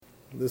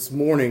This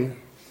morning,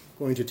 I'm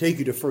going to take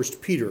you to 1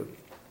 Peter.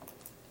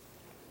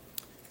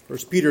 1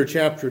 Peter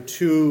chapter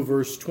 2,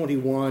 verse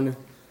 21,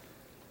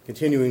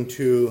 continuing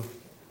to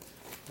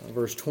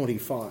verse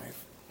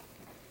 25.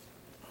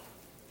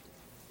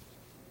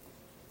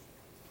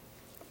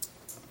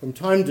 From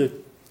time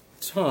to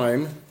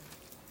time,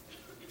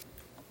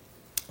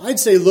 I'd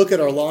say look at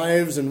our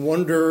lives and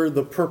wonder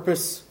the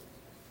purpose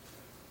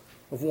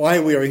of why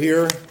we are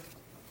here.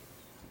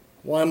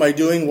 Why am I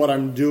doing what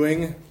I'm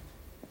doing?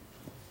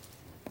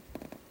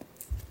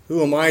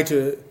 Who am I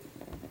to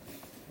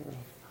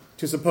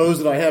suppose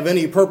that I have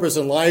any purpose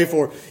in life,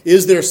 or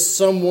is there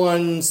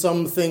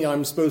something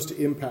I'm supposed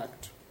to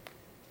impact?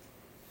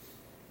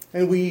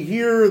 And we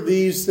hear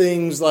these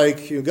things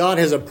like, God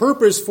has a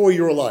purpose for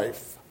your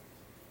life.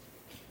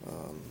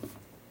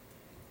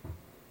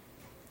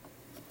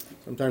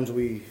 Sometimes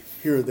we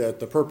hear that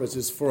the purpose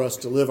is for us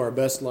to live our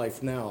best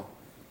life now.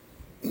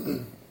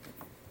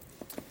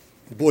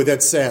 Boy,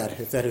 that's sad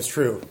if that is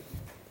true.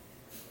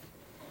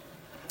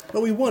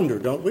 But we wonder,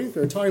 don't we?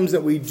 There are times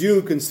that we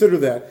do consider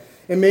that.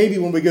 And maybe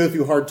when we go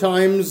through hard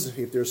times,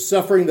 if there's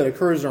suffering that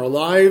occurs in our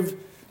lives,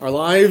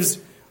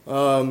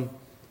 wonder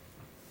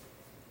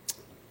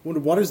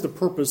what is the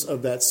purpose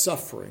of that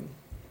suffering?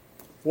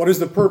 What is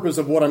the purpose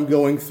of what I'm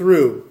going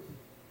through?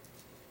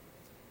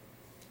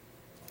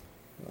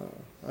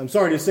 I'm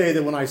sorry to say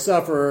that when I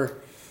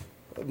suffer,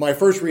 my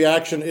first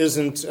reaction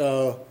isn't,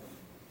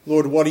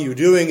 Lord, what are you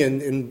doing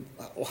and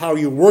how are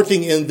you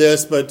working in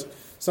this? But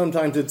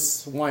sometimes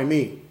it's, why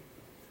me?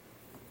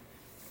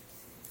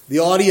 The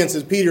audience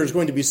that Peter is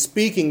going to be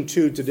speaking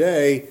to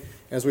today,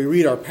 as we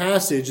read our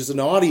passage, is an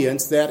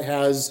audience that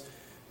has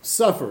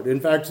suffered.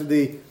 In fact,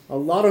 a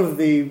lot of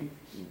the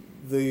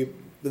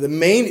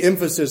main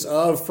emphasis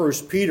of 1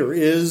 Peter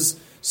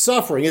is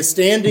suffering. It's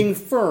standing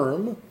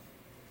firm in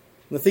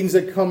the things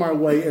that come our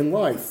way in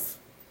life.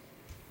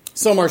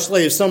 Some are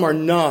slaves, some are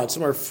not,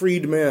 some are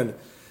freed men.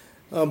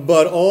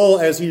 But all,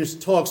 as he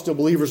talks to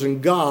believers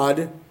in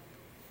God,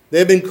 they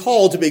have been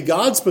called to be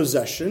God's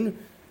possession,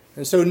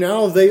 and so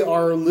now they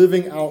are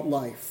living out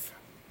life.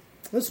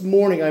 This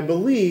morning, I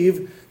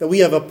believe that we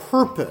have a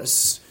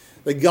purpose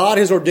that God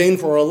has ordained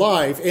for our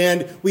life,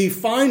 and we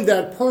find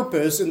that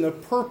purpose in the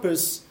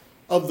purpose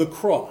of the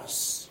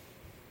cross.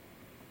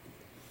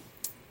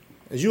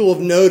 As you will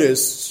have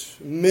noticed,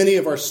 many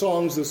of our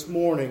songs this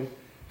morning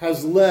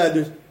has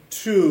led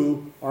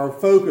to our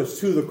focus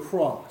to the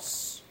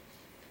cross.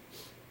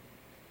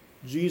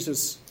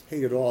 Jesus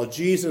paid it all.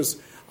 Jesus,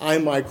 I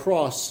my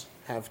cross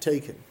have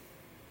taken.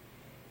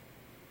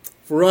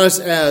 For us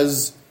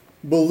as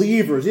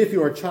believers, if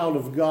you are a child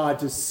of God,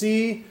 to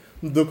see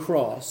the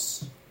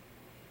cross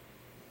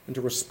and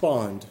to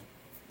respond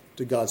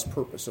to God's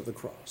purpose of the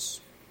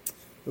cross.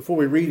 Before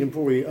we read and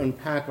before we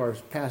unpack our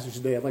passage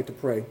today, I'd like to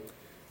pray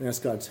and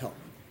ask God's help.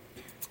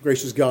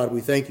 Gracious God,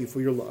 we thank you for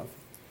your love,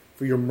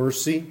 for your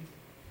mercy,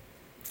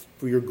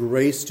 for your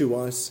grace to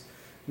us.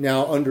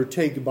 Now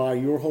undertake by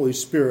your Holy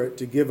Spirit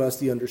to give us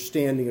the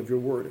understanding of your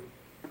word.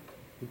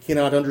 We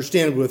cannot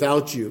understand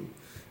without you.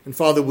 And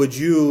Father, would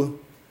you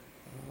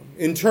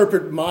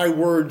interpret my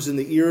words in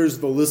the ears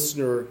of the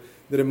listener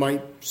that it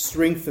might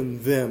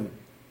strengthen them?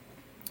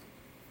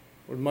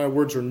 Lord, my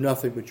words are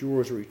nothing, but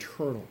yours are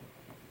eternal.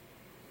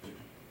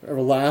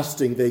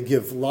 Everlasting, they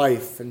give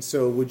life. And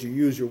so would you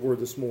use your word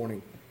this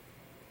morning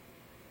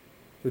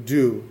to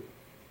do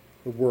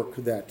the work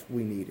that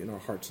we need in our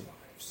hearts and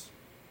lives.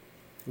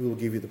 We will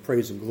give you the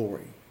praise and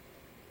glory.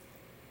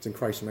 It's in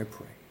Christ's name I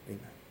pray.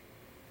 Amen.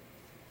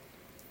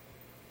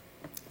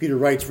 Peter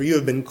writes, "For you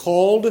have been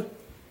called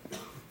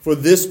for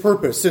this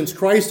purpose, since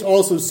Christ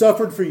also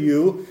suffered for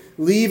you,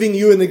 leaving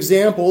you an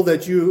example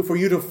for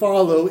you to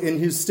follow in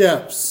his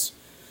steps,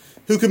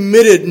 who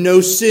committed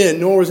no sin,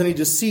 nor was any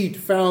deceit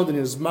found in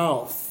his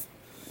mouth.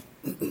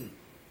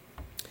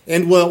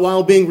 And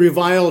while being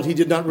reviled, he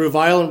did not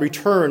revile in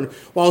return.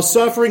 While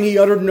suffering, he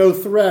uttered no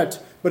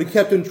threat, but he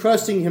kept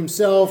entrusting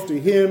himself to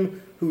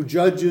him who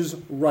judges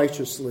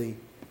righteously.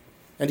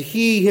 And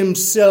he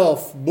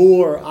himself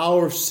bore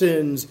our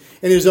sins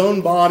in his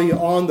own body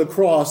on the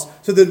cross,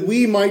 so that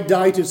we might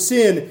die to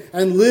sin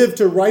and live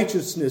to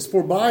righteousness.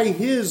 For by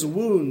his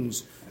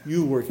wounds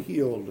you were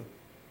healed.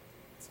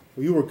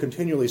 You were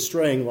continually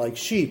straying like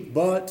sheep,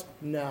 but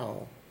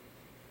now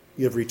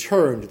you have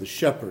returned to the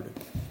shepherd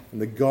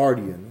and the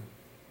guardian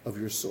of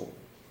your soul."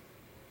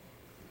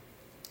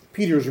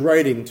 Peter's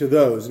writing to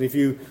those, and if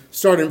you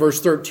start in verse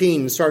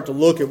 13 and start to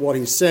look at what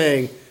he's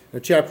saying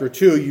in chapter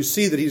 2, you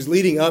see that he's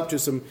leading up to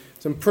some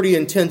pretty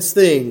intense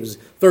things.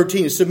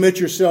 13,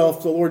 submit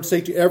yourself, the Lord's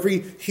sake, to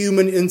every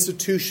human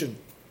institution.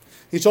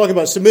 He's talking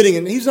about submitting,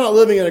 and he's not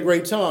living in a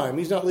great time.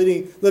 He's not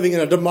living in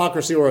a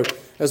democracy or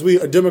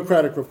a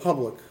democratic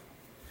republic.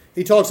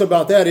 He talks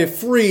about that. If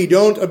free,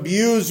 don't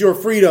abuse your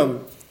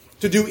freedom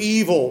to do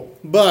evil,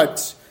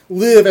 but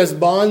live as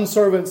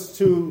bondservants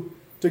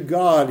to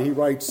God, he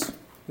writes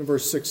in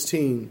verse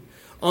 16.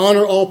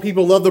 Honor all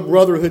people, love the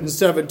brotherhood in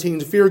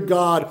 17. Fear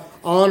God,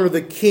 honor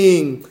the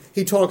king.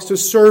 He talks to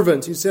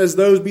servants. He says,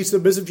 those be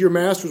submissive to your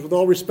masters with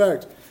all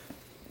respect.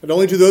 not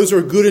only to those who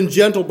are good and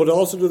gentle, but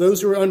also to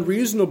those who are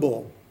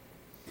unreasonable.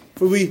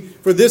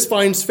 For this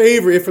finds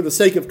favor if for the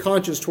sake of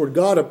conscience toward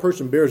God a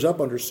person bears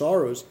up under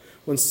sorrows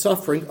when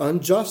suffering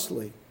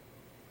unjustly.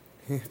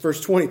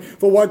 Verse 20,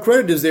 for what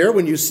credit is there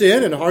when you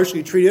sin and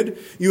harshly treated,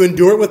 you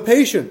endure it with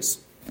patience?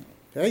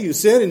 Okay, you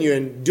sin and you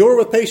endure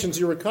with patience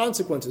your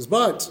consequences.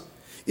 But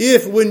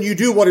if when you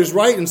do what is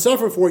right and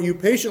suffer for it, you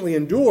patiently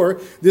endure,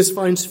 this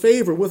finds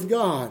favor with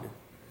God.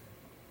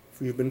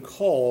 For you've been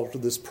called to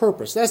this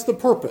purpose. That's the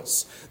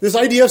purpose. This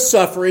idea of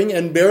suffering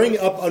and bearing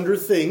up under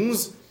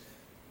things,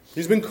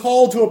 he's been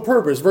called to a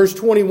purpose. Verse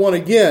 21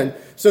 again.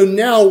 So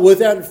now with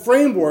that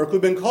framework, we've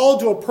been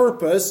called to a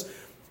purpose.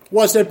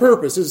 What's that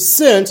purpose? It's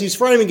since, he's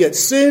framing it,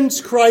 since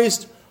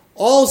Christ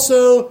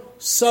also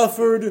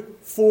suffered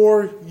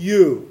for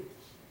you.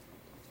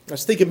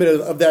 Let's think a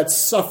minute of that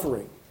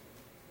suffering.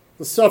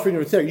 The suffering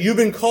of the You've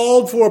been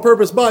called for a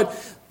purpose, but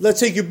let's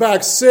take you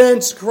back.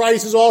 Since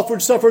Christ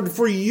has suffered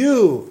for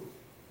you,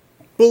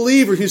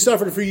 believer, he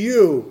suffered for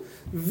you,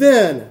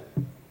 then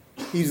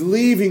he's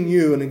leaving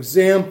you an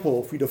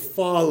example for you to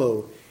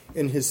follow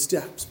in his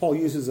steps. Paul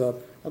uses a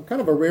kind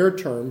of a rare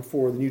term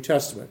for the New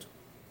Testament.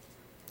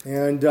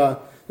 And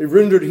they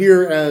rendered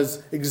here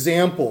as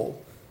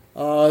example.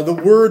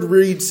 The word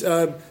reads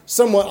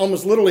somewhat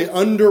almost literally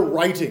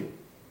underwriting.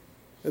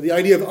 The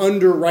idea of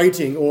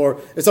underwriting, or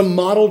it's a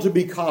model to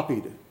be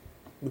copied.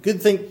 We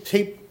could think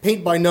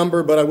paint by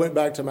number, but I went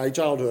back to my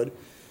childhood.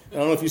 I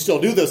don't know if you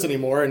still do this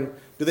anymore. And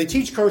do they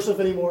teach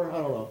cursive anymore? I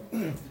don't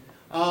know.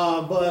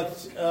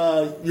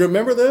 But you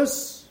remember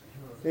this?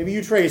 Maybe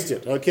you traced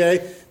it,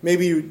 okay?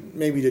 Maybe you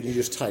didn't. You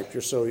just typed.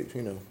 You're so,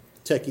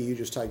 techie, you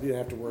just typed. You didn't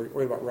have to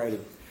worry about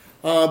writing.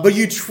 But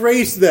you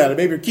trace that.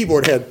 Maybe your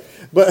keyboard head.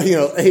 But,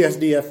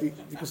 ASDF, you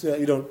can see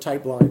that you don't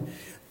type line.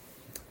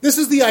 This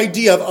is the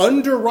idea of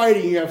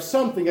underwriting. You have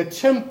something, a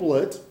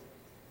template,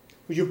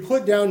 where you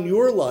put down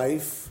your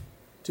life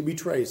to be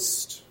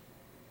traced.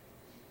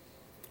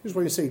 Here's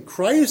what you say.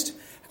 Christ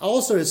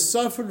also has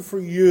suffered for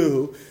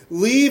you,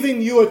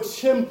 leaving you a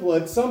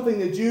template, something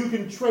that you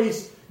can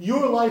trace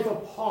your life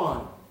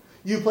upon.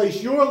 You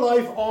place your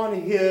life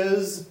on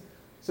his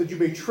so that you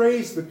may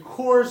trace the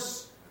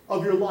course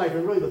of your life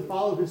and really to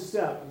follow his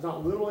steps.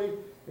 Not literally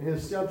in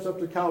his steps up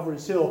to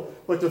Calvary's Hill,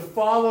 but to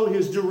follow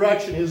his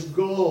direction, his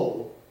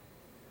goal.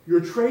 You're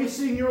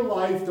tracing your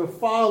life to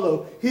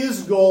follow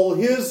his goal,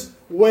 his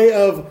way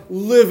of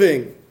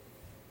living.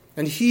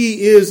 And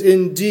he is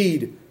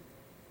indeed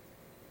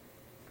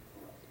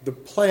the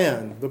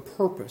plan, the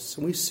purpose.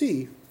 And we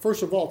see,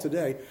 first of all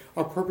today,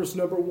 our purpose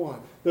number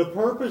one. The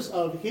purpose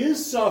of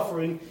his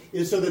suffering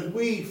is so that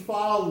we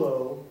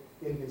follow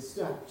in his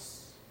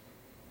steps.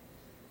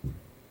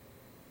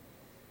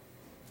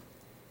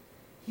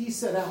 He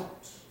set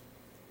out,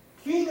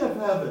 King of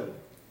heaven.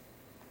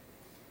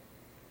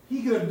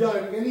 He could have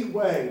done it any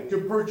way to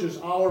purchase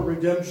our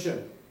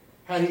redemption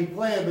had he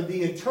planned. But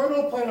the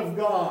eternal plan of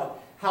God,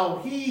 how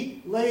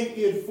he laid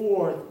it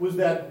forth, was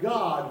that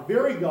God,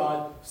 very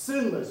God,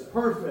 sinless,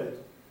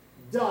 perfect,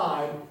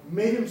 died,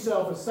 made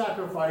himself a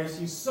sacrifice.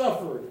 He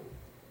suffered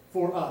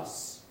for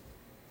us.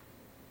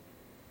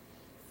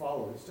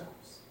 Follow his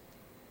steps.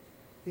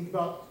 Think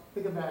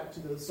back to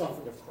the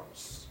suffering of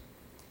Christ.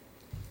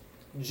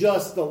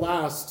 Just the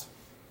last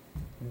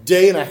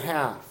day and a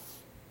half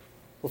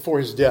before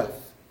his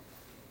death.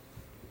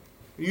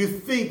 You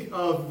think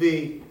of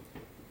the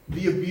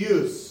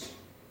abuse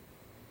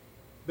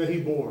that he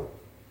bore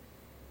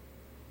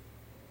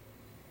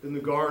in the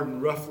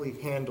garden, roughly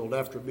handled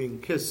after being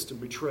kissed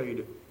and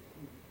betrayed.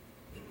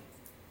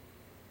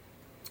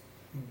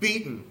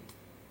 Beaten.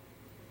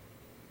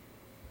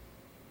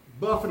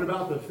 Buffeted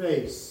about the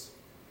face.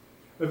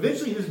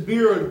 Eventually his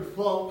beard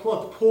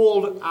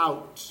pulled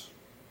out.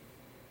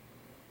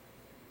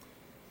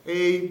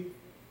 A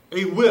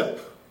whip,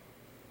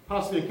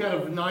 possibly a kind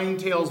of nine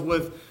tails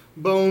with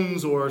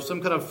bones or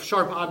some kind of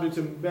sharp objects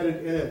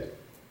embedded in it,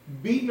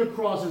 beaten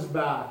across his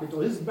back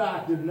until his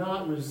back did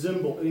not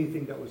resemble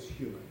anything that was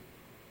human.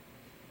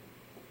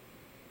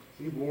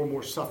 He bore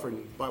more suffering,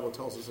 the Bible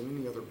tells us, than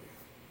any other man.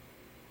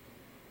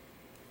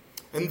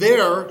 And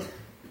there,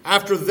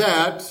 after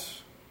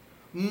that,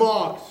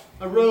 mocked,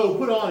 a robe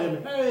put on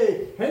him,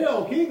 "Hey,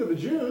 hail, King of the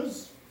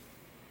Jews!"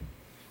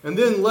 And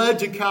then led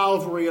to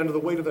Calvary under the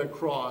weight of that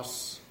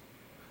cross,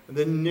 and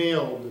then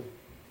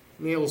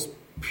nails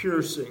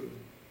piercing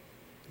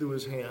through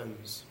his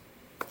hands.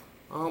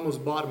 I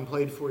almost bought and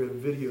played for you a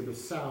video of the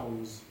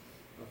sounds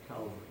of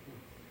Calvary.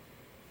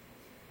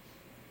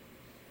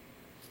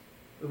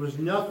 There was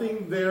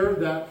nothing there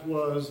that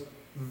was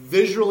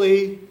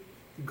visually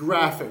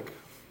graphic,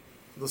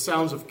 the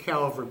sounds of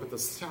Calvary, but the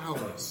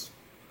sounds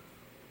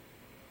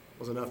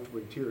was enough to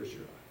bring tears to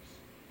your eyes.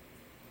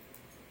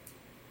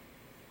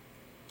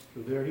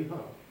 So there he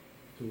hung,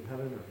 between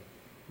heaven and earth.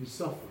 He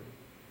suffered,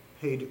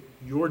 paid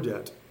your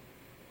debt,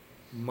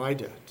 my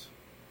debt.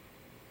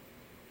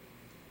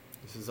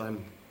 He says, I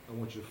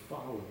want you to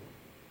follow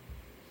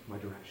my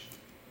direction.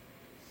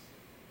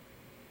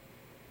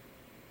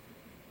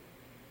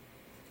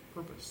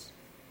 Purpose.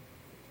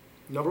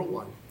 Number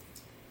one,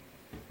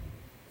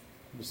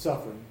 to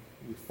suffer,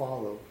 we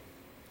follow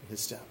his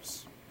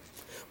steps.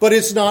 But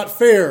it's not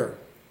fair.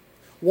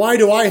 Why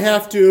do I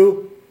have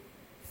to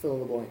fill in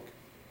the blank?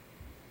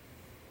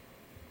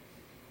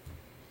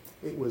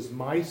 It was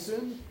my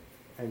sin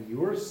and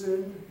your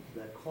sin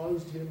that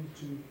caused him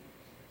to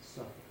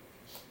suffer.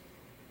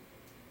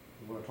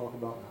 You want to talk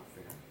about not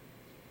fair?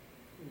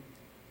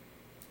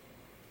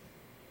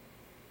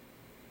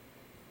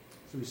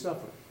 So he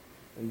suffered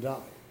and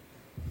died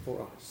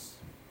for us.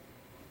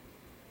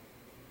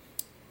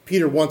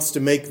 Peter wants to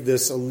make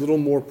this a little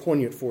more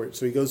poignant for it,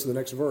 so he goes to the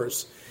next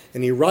verse.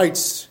 And he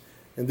writes,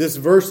 and this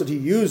verse that he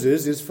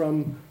uses is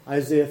from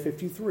Isaiah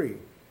 53.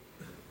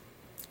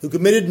 Who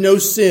committed no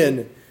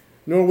sin,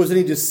 nor was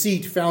any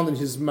deceit found in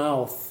his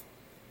mouth.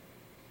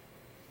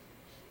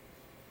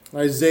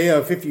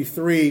 Isaiah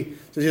 53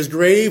 says, his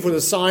grave was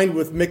assigned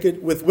with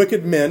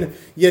wicked men,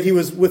 yet he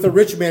was with a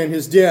rich man in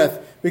his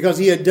death, because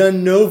he had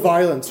done no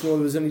violence, nor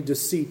was any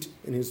deceit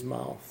in his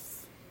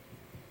mouth.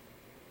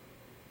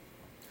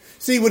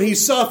 See, when he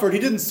suffered, he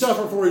didn't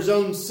suffer for his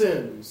own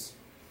sins.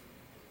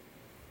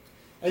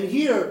 And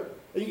here,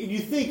 you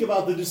think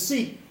about the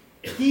deceit.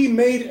 He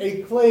made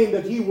a claim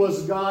that he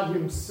was God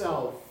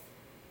himself.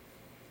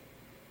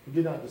 He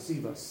did not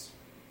deceive us.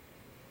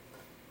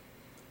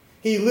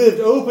 He lived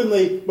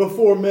openly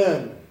before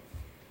men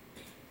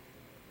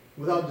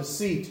without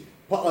deceit.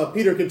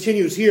 Peter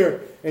continues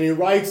here, and he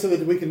writes so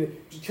that we can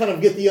kind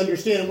of get the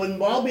understanding.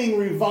 While being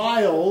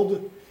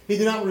reviled, he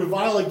did not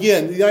revile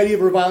again. The idea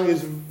of reviling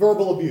is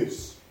verbal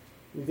abuse.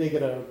 You think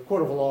in a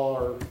court of law,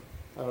 or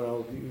I don't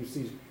know, you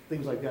see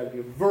things like that.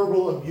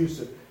 Verbal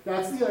abusive.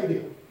 That's the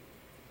idea.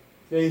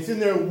 Okay, it's in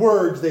their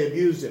words they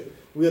abused it.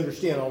 We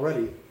understand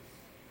already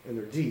in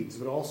their deeds,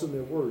 but also in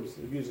their words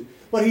they abused it.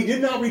 But he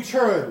did not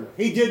return.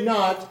 He did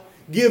not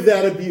give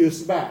that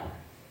abuse back.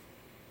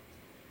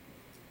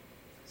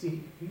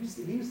 See, he's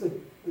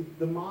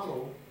the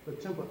model, the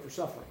template for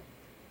suffering.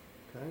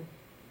 Okay?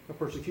 For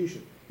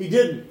persecution. He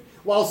didn't.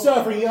 While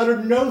suffering, he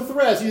uttered no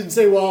threats. He didn't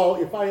say, well,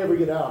 if I ever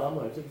get out, I'm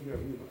going to take care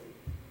of you.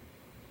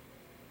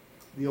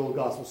 The old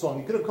gospel song.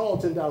 He could have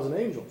called 10,000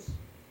 angels.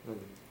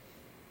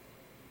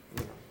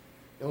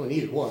 He only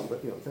needed one,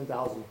 but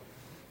 10,000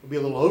 would be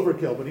a little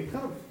overkill. But he could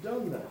have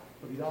done that.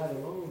 But he died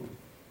alone.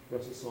 The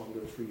rest of the song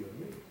goes for you and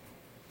me.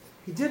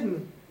 He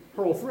didn't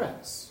hurl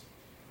threats.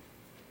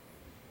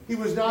 He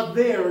was not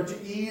there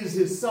to ease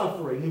his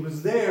suffering. He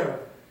was there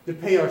to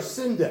pay our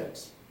sin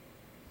debt.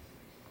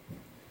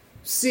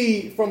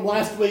 See from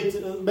last week's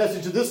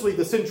message to this week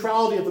the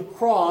centrality of the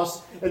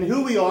cross and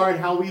who we are and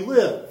how we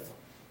live.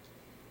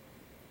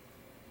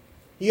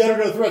 He uttered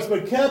no threats,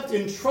 but kept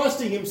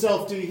entrusting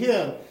himself to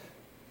him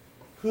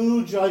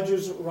who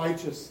judges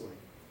righteously.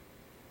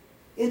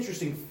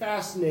 Interesting,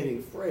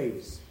 fascinating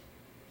phrase.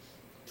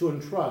 To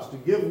entrust, to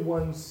give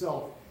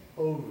oneself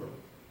over.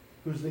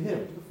 Who's the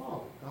him? To the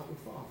Father, God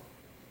the Father.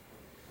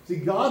 See,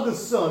 God the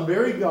Son,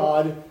 very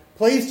God,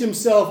 placed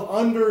himself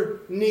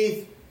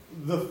underneath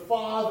the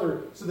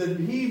Father so that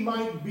he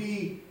might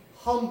be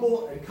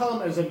humble and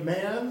come as a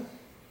man,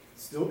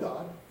 still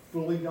God,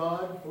 fully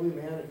man, if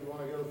you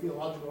want to go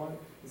theological on it.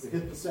 It's a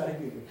hypostatic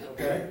union,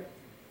 okay?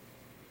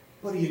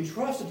 But he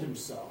entrusted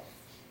himself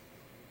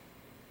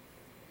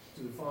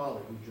to the Father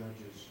who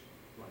judges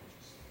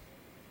righteously.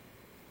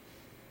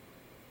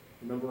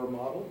 Remember our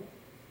model?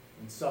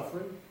 In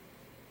suffering,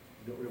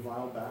 we don't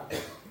revile back.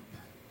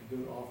 We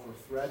don't offer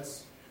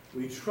threats.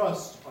 We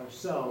trust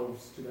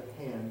ourselves to the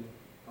hand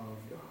of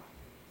God.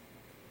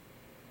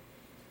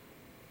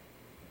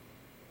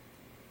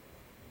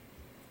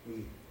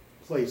 We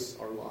place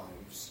our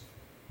lives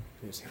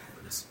in his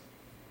hands.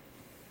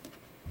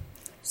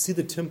 See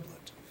the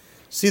template.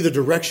 See the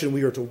direction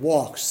we are to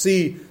walk.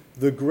 See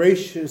the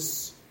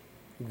gracious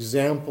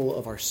example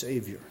of our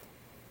Savior.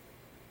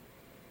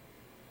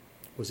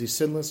 Was he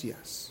sinless?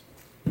 Yes.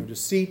 No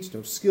deceit,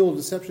 no skill,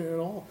 deception at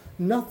all.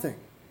 Nothing.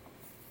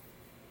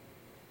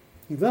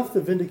 He left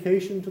the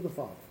vindication to the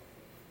Father.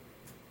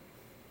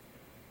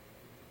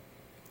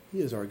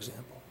 He is our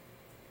example.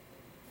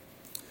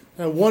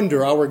 I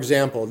wonder, our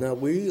example. Now,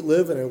 we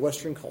live in a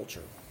Western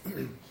culture.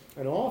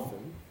 And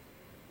often,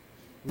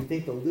 we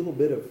think the little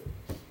bit of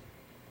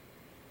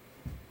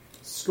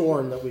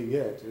scorn that we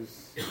get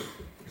is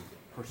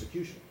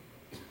persecution.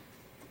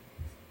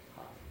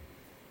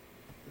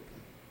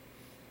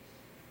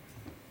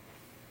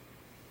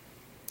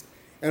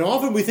 And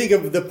often we think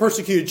of the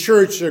persecuted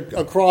church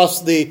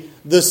across the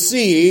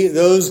sea,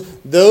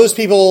 those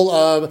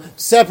people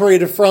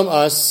separated from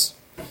us,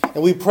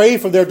 and we pray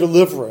for their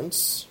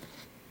deliverance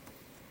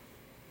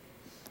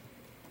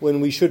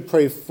when we should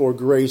pray for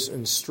grace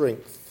and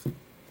strength.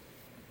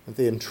 That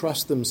they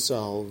entrust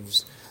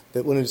themselves,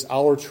 that when it's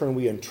our turn,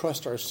 we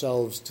entrust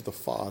ourselves to the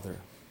Father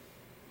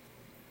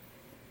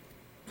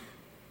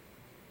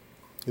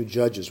who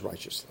judges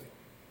righteously.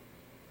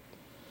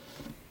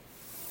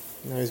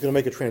 Now he's going to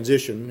make a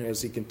transition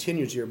as he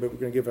continues here, but we're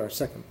going to give our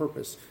second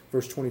purpose.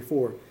 Verse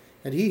 24.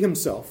 And he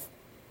himself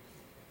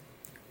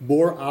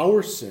bore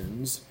our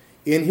sins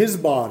in his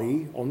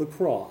body on the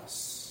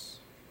cross,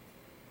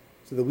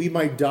 so that we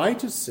might die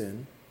to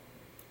sin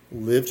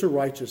live to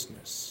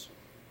righteousness,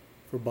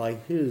 for by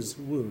his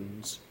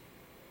wounds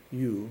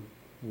you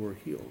were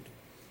healed.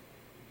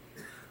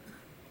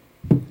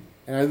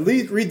 And I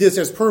read this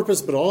as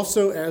purpose, but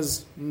also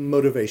as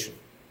motivation.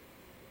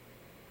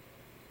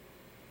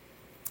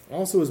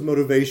 Also as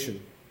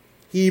motivation.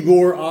 He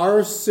bore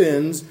our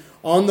sins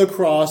on the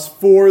cross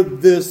for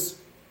this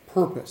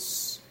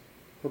purpose.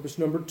 Purpose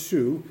number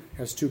 2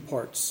 has 2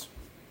 parts.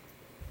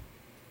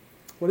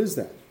 What is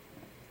that?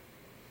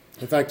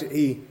 In fact,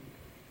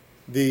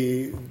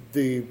 the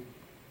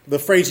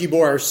phrase "he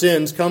bore our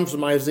sins" comes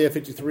from Isaiah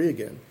 53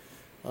 again.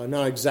 Not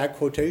an exact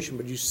quotation,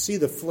 but you see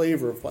the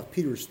flavor of what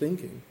Peter's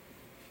thinking.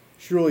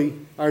 Surely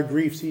our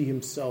griefs he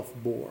himself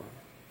bore,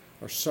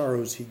 our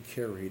sorrows he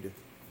carried,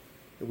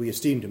 that we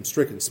esteemed him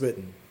stricken,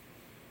 smitten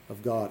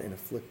of God, and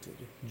afflicted.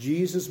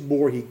 Jesus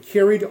bore, he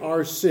carried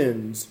our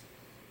sins.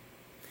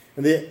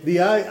 And the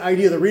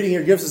idea of the reading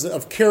here gives us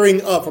of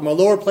carrying up from a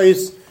lower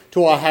place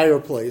to a higher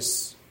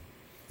place.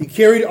 He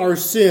carried our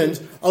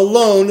sins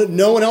alone.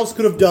 No one else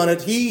could have done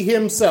it. He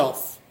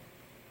himself.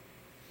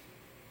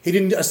 He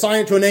didn't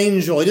assign it to an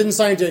angel. He didn't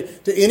assign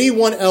it to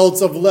anyone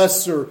else of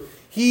lesser.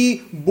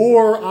 He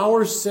bore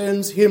our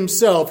sins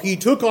himself. He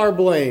took our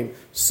blame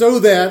so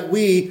that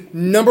we,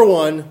 number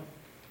 1,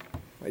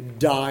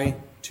 die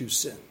to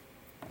sin.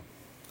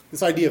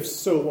 This idea of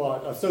so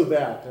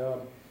that,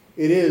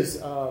 it is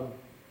a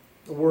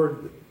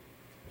word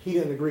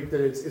in the Greek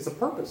that it's a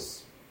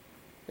purpose.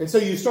 And so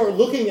you start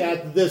looking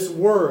at this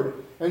word.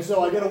 And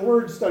so I did a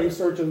word study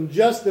search on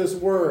just this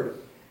word.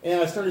 And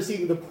I started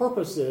seeing the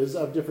purposes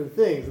of different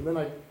things. And then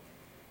I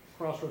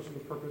cross-referenced the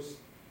purpose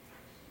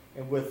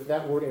and with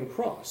that word in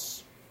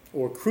cross,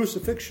 or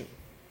crucifixion.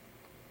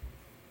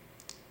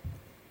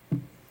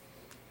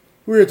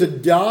 We are to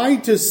die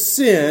to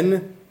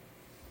sin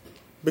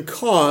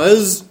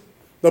because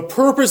the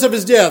purpose of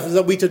his death is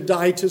that we to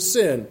die to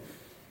sin.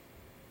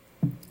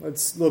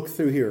 Let's look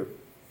through here.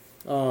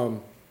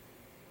 Romans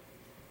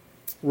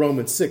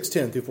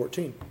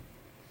 6:10-14.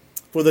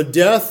 For the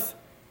death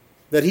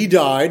that he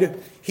died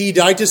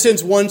to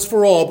sins once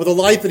for all, but the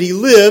life that he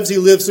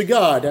lives to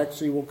God.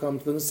 Actually, we'll come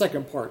to the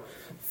second part.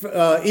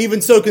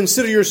 Even so,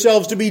 consider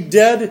yourselves to be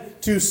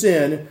dead to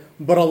sin,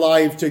 but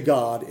alive to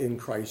God in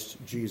Christ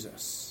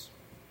Jesus.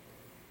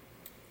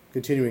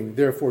 Continuing,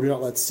 therefore, do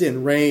not let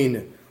sin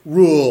reign,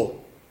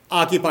 rule,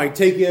 occupy,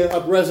 take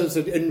up residence,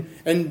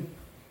 and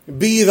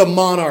be the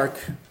monarch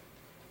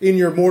in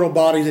your mortal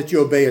bodies, that you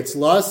obey its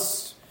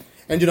lusts.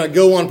 And do not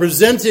go on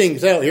presenting,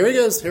 here he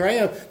is, here I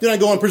am. Do not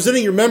go on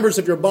presenting your members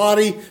of your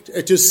body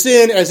to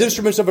sin as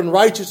instruments of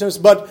unrighteousness,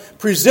 but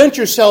present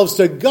yourselves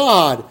to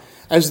God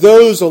as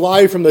those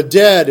alive from the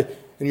dead,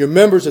 and your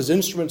members as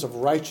instruments of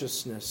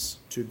righteousness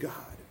to God.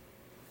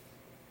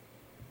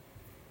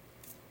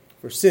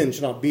 For sin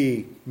shall not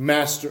be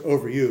master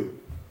over you.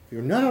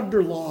 You're not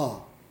under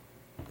law,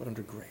 but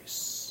under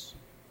grace.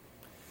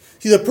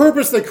 See, the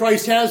purpose that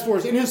Christ has for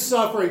us in his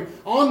suffering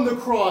on the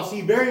cross,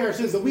 he bearing our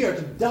sins, that we are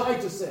to die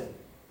to sin.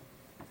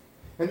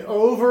 And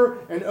over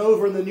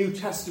in the New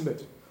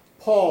Testament,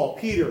 Paul,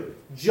 Peter,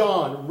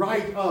 John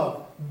write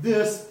of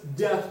this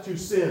death to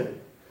sin.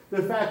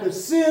 The fact that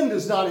sin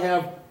does not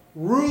have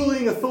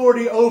ruling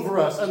authority over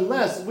us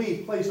unless we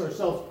place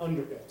ourselves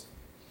under it.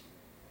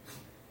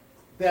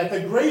 That the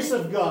grace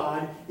of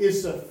God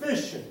is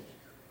sufficient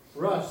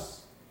for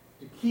us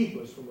to keep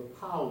us from the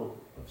power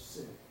of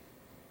sin.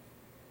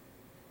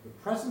 The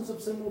presence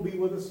of sin will be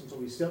with us until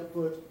we step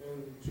foot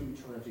into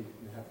eternity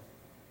in heaven.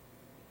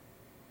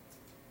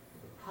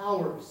 The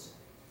power of sin.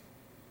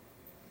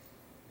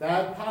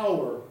 That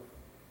power,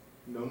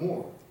 no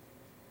more.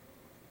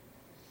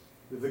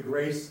 With the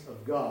grace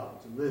of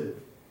God to live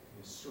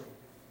in his strength.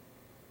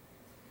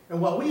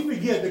 And what we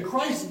forget, that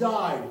Christ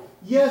died,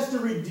 yes, to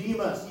redeem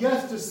us,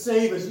 yes, to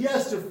save us,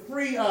 yes, to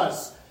free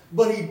us,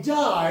 but he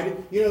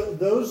died,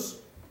 those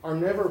are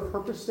never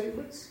purpose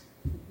statements.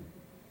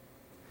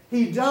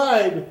 He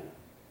died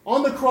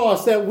on the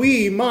cross that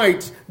we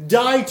might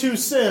die to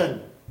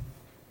sin.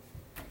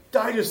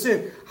 Die to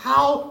sin.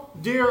 How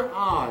dare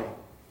I,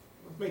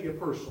 let's make it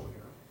personal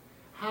here,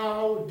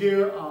 how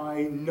dare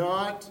I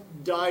not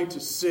die to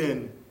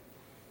sin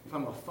if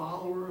I'm a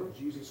follower of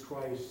Jesus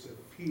Christ,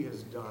 if he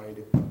has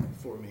died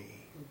for me?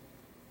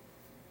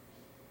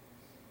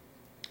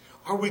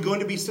 Are we going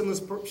to be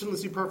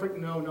sinlessly perfect?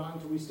 No, not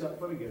until we step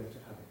foot again into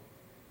heaven.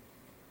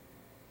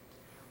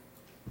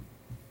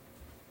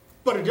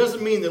 But it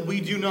doesn't mean that we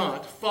do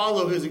not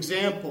follow his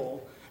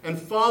example and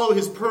follow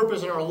his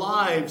purpose in our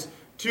lives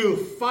to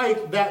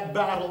fight that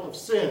battle of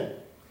sin.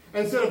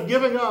 Instead of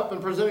giving up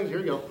and presenting, here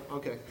you go,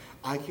 okay,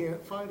 I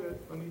can't fight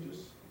it, let me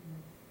just,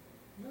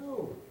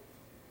 no.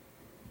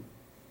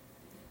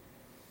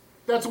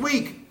 That's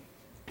weak.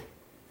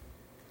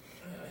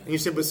 And you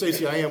said, but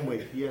Stacey, I am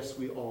weak. Yes,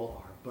 we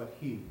all are, but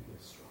he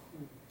is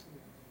strong.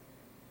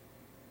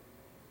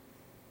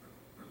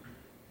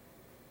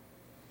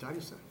 Die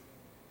to sin.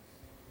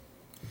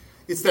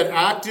 It's that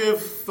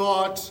active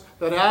thought,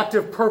 that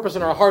active purpose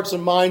in our hearts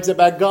and minds that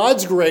by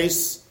God's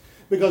grace,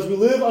 because we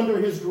live under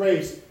his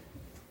grace,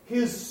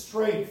 his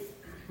strength,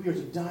 We are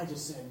to die to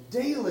sin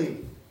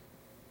daily.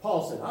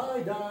 Paul said,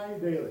 I die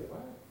daily.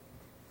 What?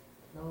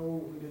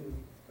 No, we didn't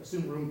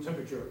assume room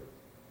temperature.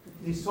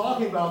 He's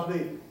talking about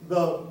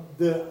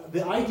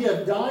the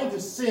idea of dying to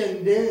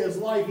sin daily in his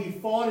life. He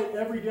fought it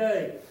every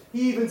day.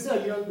 He even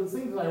said, the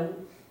things that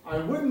I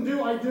wouldn't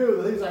do, I do.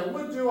 The things I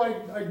would do,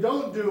 I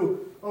don't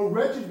do. O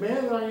wretched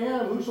man that I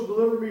am, who shall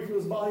deliver me from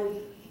this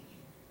body?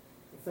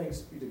 Thanks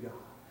be to God.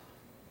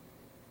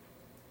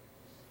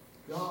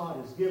 God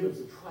has given us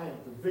the triumph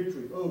and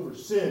victory over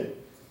sin.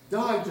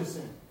 Die to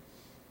sin.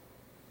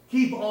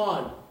 Keep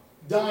on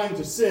dying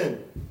to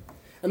sin.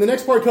 And the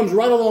next part comes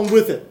right along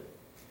with it.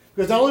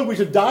 Because not only are we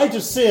to die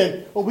to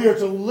sin, but we are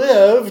to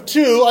live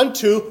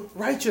unto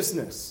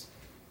righteousness.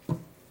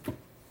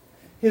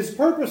 His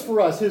purpose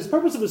for us, his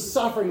purpose of his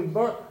suffering,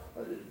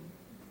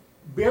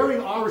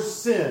 bearing our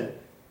sin.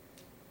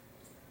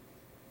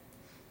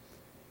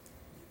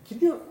 Can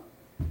you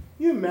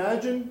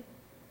imagine?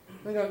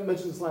 I think I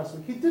mentioned this last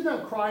week. He did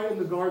not cry in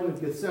the Garden of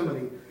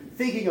Gethsemane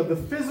thinking of the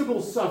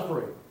physical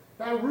suffering.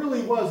 That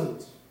really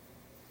wasn't.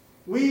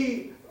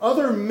 We,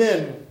 other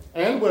men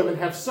and women,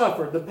 have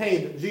suffered the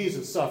pain that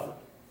Jesus suffered.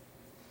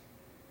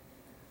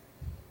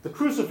 The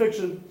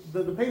crucifixion,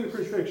 the pain of the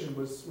crucifixion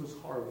was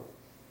horrible.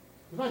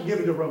 It was not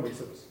given to Roman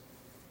citizens.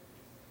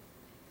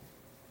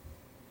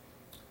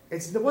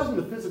 It wasn't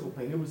the physical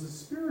pain, it was the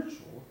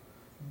spiritual.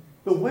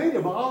 The weight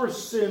of our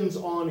sins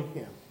on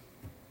him.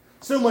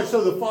 So much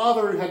so the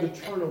Father had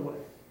to turn away.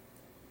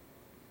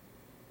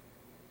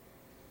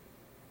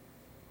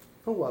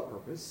 For what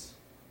purpose?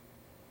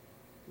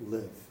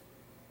 Live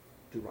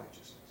to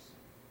righteousness.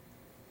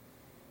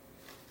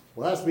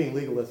 Well, that's being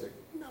legalistic.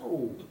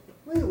 No.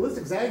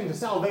 Legalistic is adding to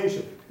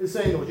salvation. It's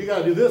saying, well, you got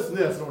to do this and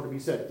this in order to be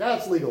saved.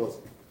 That's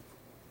legalism.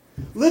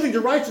 Living to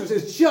righteousness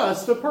is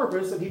just the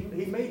purpose that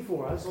he made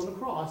for us on the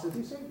cross as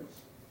he saved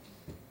us.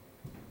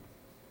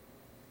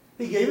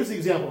 He gave us the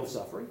example of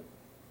suffering.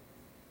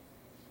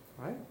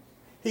 Right?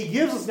 He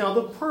gives us now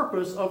the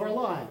purpose of our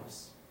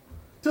lives.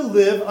 To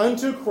live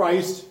unto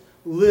Christ,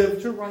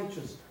 live to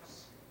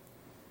righteousness.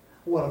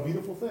 What a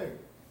beautiful thing.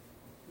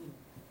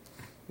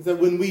 That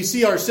when we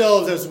see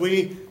ourselves as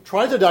we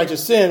try to die to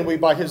sin, we,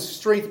 by his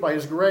strength, by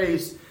his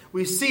grace,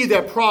 we see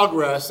that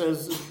progress,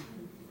 as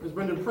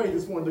Brendan prayed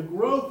this morning, the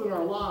growth in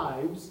our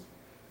lives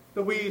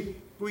that we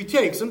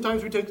take.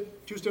 Sometimes we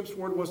take 2 steps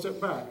forward, 1 step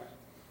back.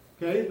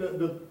 Okay?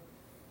 The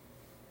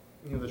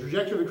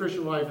trajectory of the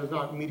Christian life is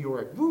not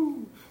meteoric.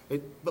 Woo!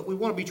 But we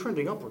want to be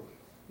trending upward,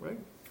 right?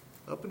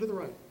 Up and to the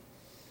right.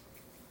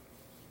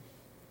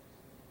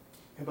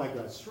 And by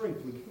God's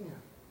strength, we can.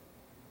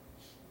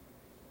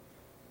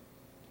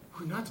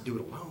 We're not to do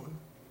it alone.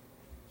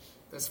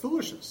 That's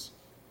foolishness.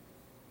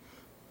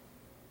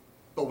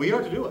 But we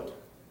are to do it.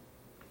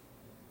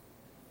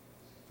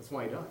 That's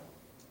why he died.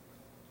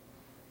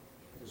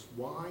 That's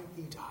why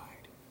he died.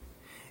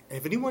 And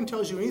if anyone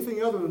tells you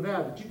anything other than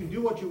that you can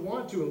do what you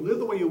want to and live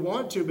the way you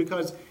want to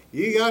because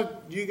you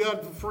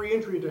got free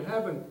entry to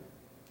heaven,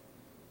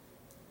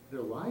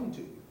 they're lying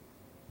to you.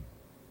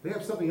 They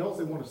have something else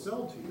they want to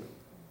sell to you.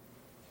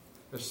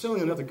 They're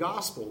selling another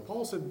gospel.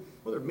 Paul said,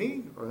 whether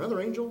me or another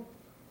angel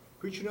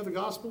preach another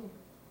gospel,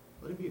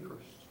 let him be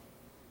accursed.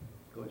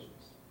 Galatians.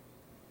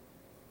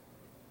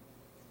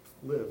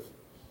 Live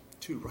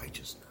to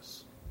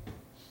righteousness.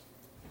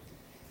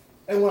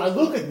 And when I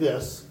look at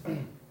this,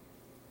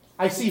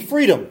 I see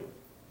freedom.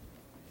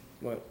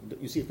 What?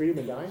 You see freedom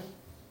in dying?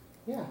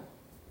 Yeah.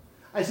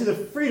 I see the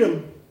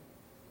freedom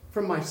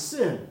from my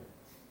sin.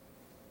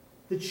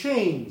 The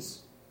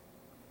chains.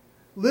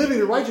 Living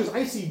in righteousness.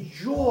 I see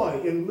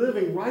joy in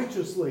living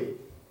righteously.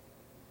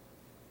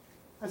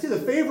 I see the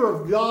favor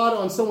of God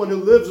on someone who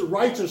lives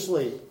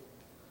righteously.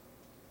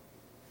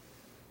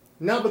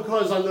 Not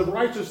because I live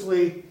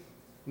righteously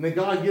and that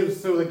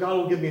God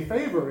will give me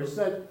favor. It's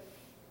that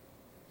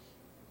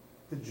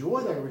the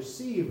joy that I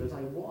receive as I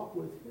walk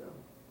with him.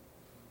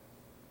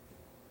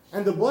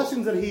 And the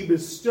blessings that he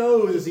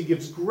bestows as he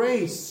gives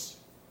grace.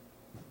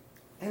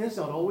 And it's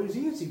not always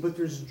easy, but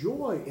there's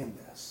joy in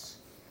this.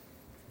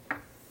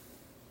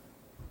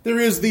 There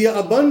is the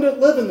abundant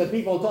living that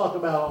people talk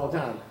about all the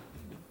time.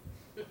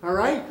 All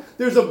right?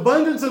 There's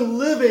abundance in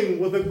living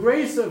with the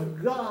grace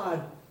of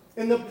God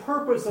and the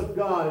purpose of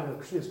God in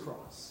his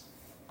cross.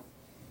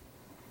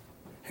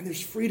 And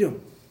there's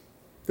freedom.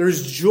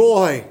 There's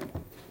joy.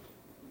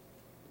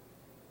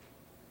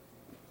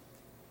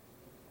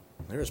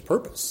 There's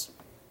purpose.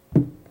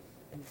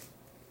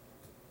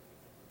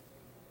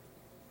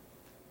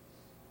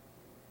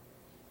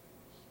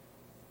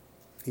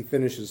 He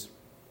finishes.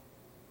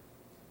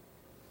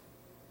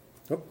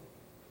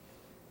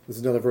 This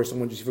is another verse I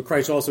want you to see. For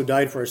Christ also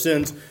died for our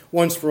sins,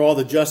 once for all,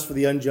 the just for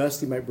the unjust,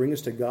 he might bring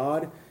us to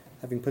God,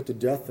 having put to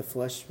death the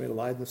flesh, made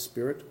alive the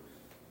spirit.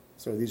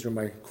 So these are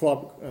my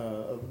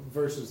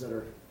verses that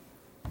are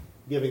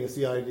giving us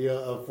the idea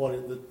of what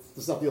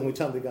it's not the only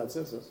time that God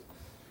says this.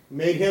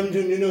 Made him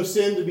who knew no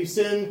sin to be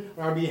sin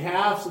on our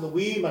behalf, so that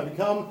we might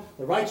become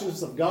the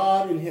righteousness of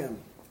God in him.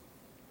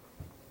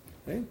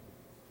 Okay?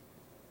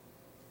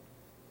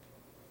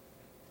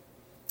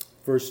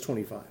 Verse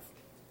 25.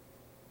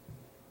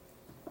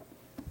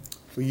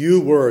 For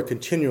you were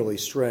continually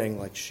straying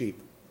like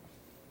sheep,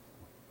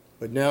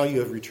 but now you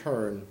have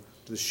returned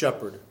to the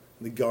shepherd,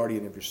 the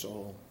guardian of your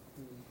soul.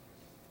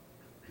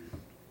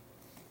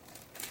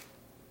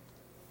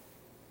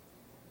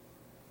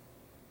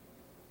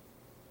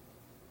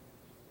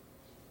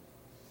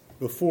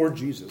 Before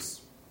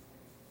Jesus,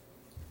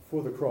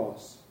 before the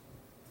cross,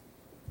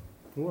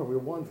 Lord, we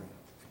were wandering.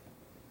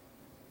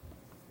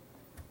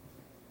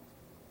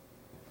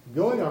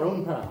 Going our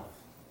own path.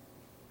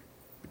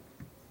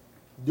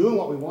 Doing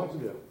what we want to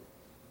do.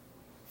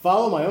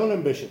 Follow my own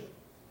ambition.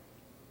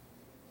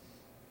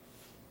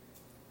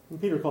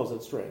 And Peter calls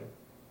that straying.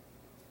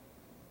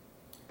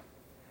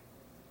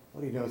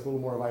 What do you know? It's a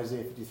little more of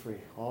Isaiah 53.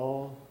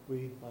 All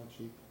we like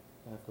sheep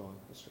have gone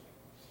astray.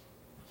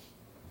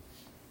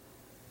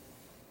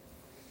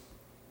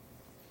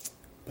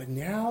 But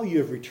now you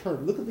have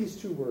returned. Look at these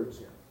two words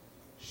here.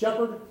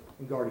 Shepherd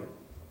and guardian.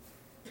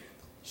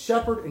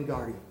 Shepherd and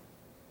guardian.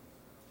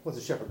 What's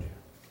a shepherd do?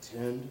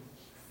 Tend,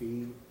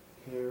 feed,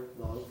 care,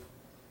 love.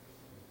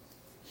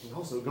 He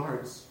also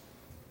guards.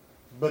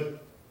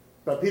 But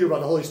Peter, by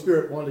the Holy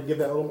Spirit, wanted to give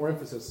that a little more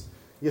emphasis.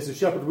 Yes, a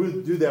shepherd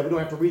would do that. We don't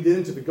have to read it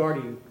into the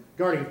guardian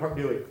part,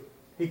 do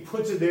we? He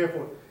puts it there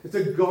for it's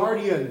a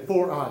guardian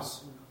for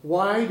us.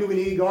 Why do we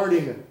need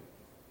guarding?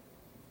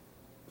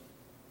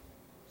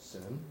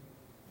 Sin.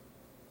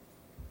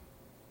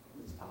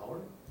 Its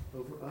power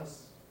over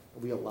us.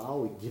 We allow,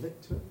 we give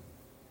it to it.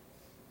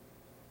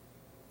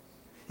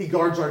 He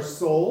guards our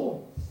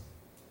soul.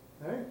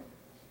 Okay?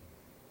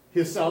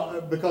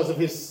 Because of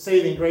his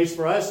saving grace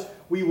for us,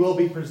 we will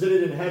be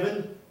presented in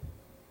heaven,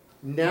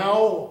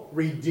 now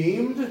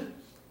redeemed,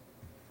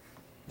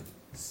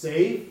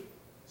 safe,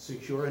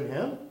 secure in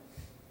him.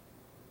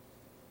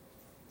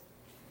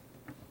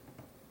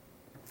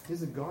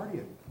 He's a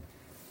guardian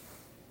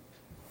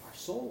of our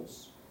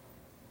souls.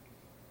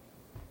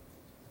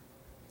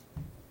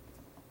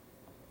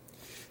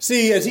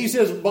 See, as he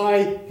says,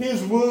 by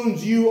his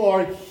wounds you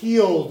are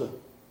healed,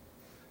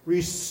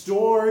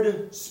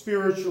 restored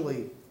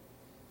spiritually.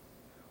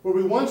 Where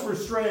we once were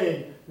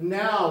straying,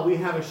 now we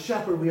have a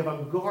shepherd, we have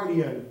a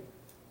guardian,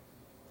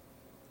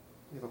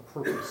 we have a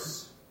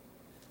purpose,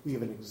 we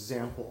have an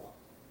example,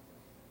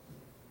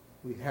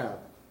 we have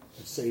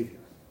a Savior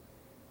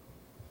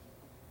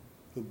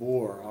who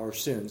bore our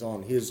sins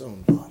on his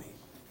own body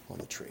on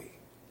the tree.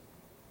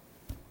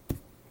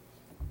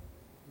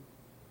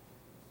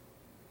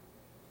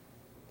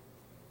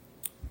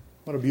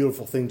 What a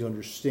beautiful thing to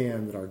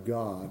understand that our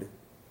God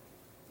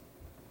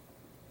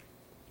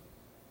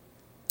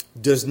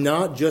does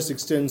not just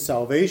extend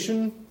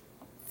salvation,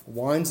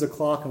 winds the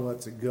clock and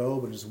lets it go,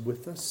 but is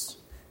with us,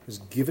 has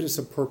given us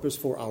a purpose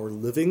for our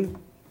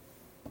living.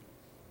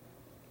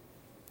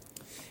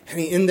 And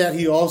in that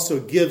he also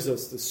gives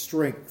us the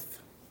strength.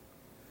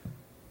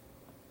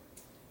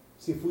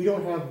 See, if we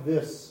don't have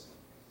this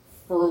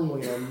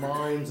firmly in our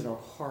minds and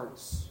our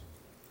hearts,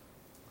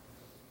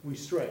 we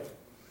stray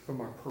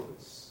from our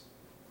purpose.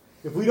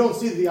 If we don't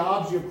see the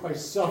object of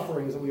Christ's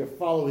sufferings and we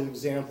follow his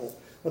example,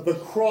 that the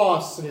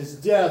cross and his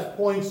death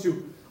points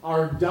to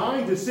our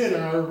dying to sin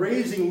and our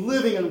raising,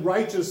 living in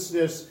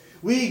righteousness,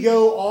 we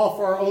go off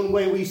our own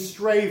way. We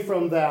stray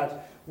from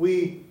that.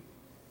 We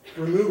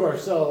remove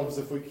ourselves,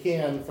 if we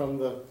can,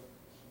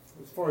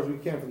 as far as we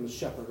can, from the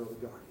shepherd or the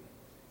guardian.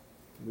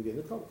 And we get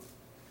into trouble.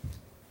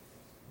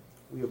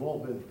 We have all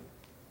been there.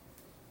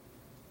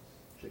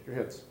 Shake your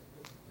heads.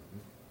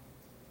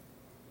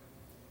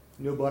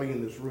 Nobody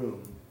in this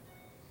room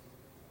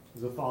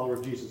is a follower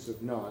of Jesus who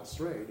have not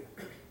strayed.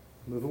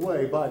 Move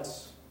away, but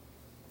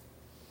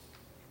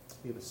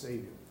we have a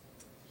Savior.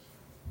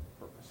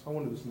 Purpose. I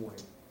wonder this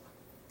morning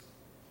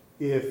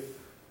if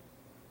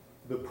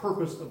the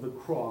purpose of the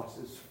cross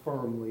is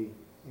firmly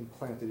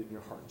implanted in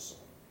your heart and soul.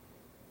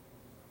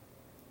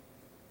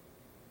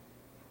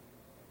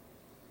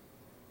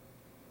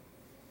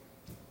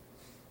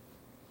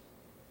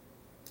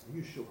 Are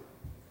you sure?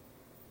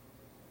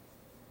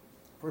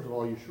 First of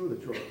all, are you sure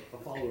that you're a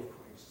follower of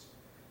Christ?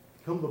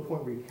 Come to the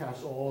point where you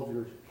cast all of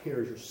your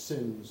cares, your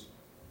sins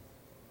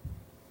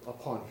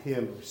upon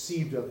him,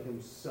 received of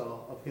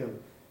him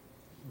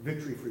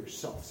victory for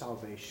yourself,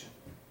 salvation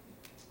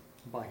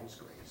by his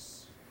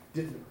grace.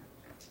 Didn't you?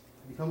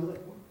 Have you come to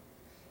that point?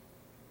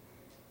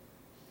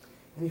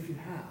 And if you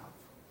have,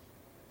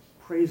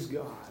 praise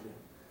God,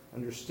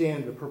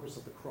 understand the purpose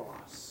of the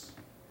cross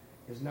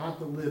is not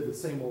to live the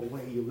same old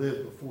way you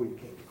lived before you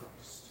came to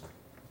Christ.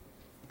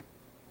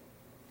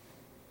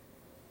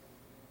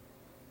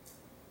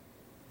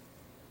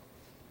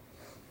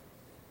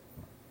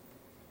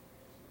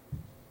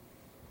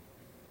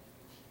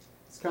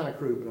 It's kind of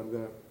crude, but I'm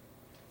going to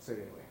say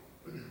it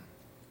anyway.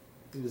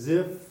 It is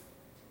if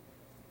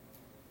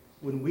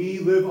when we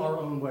live our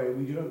own way,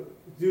 we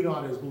do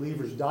not as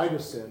believers die to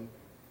sin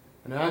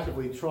and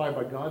actively try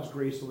by God's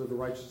grace to live the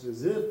righteous,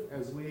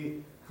 as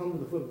we come to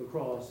the foot of the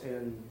cross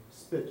and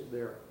spit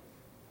there.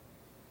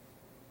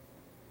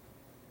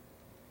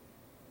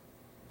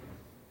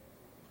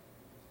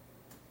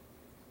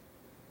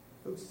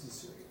 Folks, this is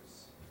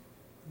serious.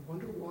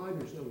 wonder why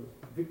there's no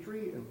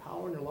victory and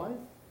power in your life?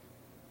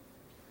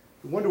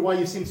 You wonder why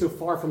you seem so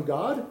far from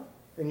God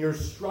and you're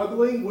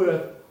struggling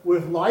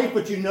with life,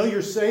 but you know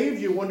you're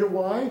saved? You wonder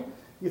why?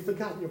 You've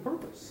forgotten your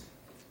purpose.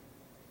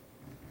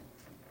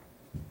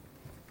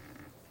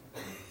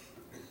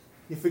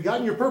 You've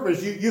forgotten your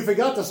purpose. You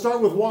forgot to start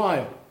with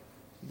why.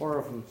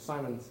 Borrow from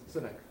Simon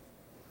Sinek.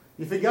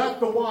 You forgot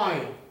the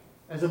why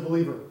as a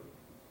believer.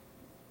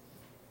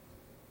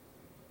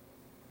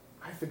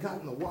 I've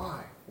forgotten the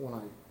why when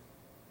I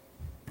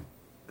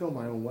go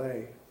my own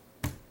way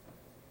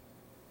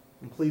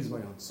and please my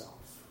own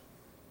self.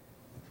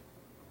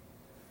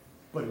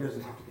 But it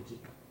doesn't have to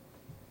continue.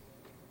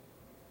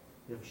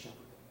 You have a shepherd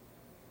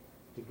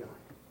to guide,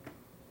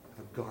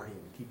 a guardian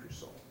to keep your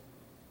soul,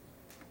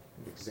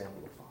 an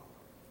example to follow.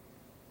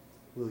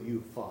 Will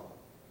you follow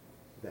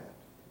that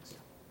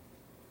example?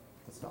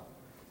 Let's stop.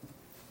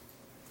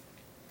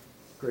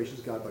 Gracious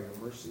God, by your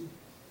mercy,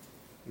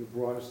 you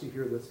brought us to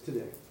hear this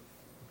today.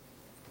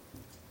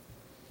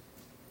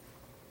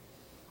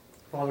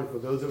 Father, for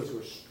those of us who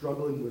are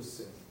struggling with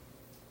sin,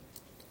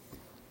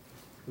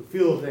 who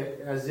feel that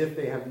as if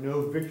they have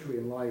no victory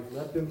in life,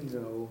 let them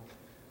know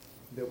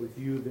that with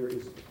you there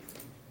is victory.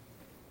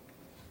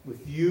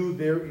 With you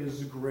there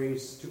is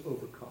grace to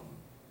overcome.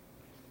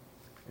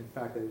 In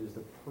fact, that it is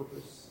the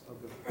purpose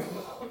of the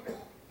life.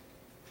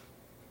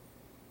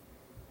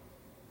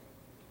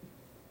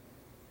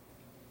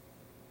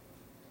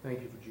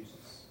 Thank you for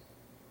Jesus.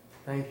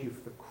 Thank you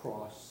for the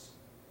cross.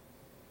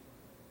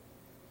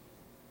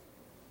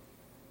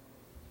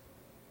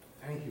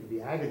 Thank you for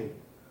the agony,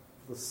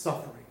 for the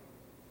suffering.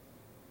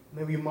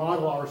 May we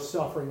model our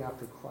suffering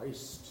after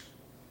Christ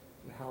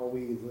and how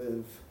we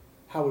live,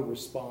 how we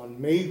respond.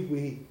 May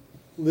we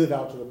live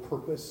out to the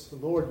purpose.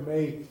 Lord,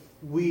 may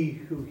we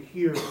who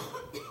hear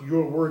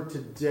your word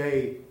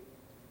today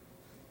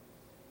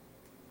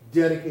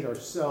dedicate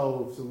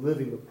ourselves to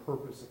living the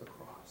purpose of the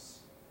cross.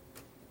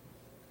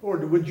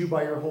 Lord, would you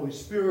by your Holy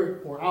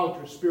Spirit pour out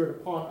your Spirit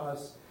upon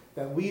us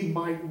that we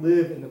might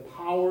live in the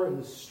power and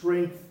the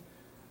strength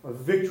of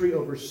victory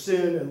over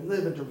sin and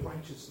live into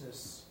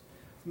righteousness.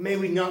 May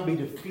we not be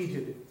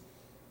defeated,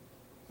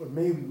 but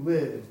may we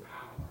live in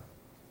power.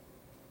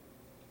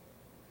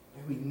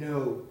 May we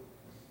know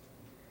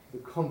the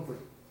comfort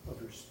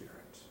of your Spirit.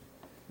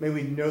 May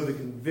we know the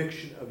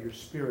conviction of your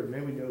Spirit.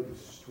 May we know the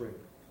strength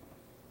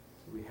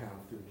that we have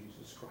through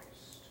Jesus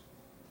Christ.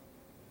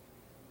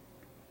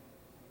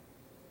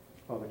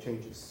 Father,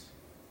 change us.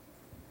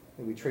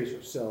 May we trace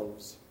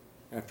ourselves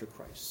after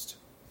Christ.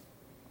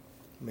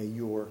 May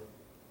your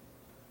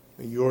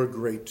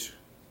great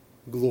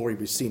glory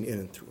be seen in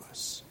and through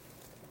us.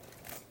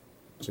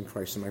 It's in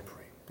Christ name I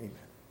pray.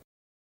 Amen.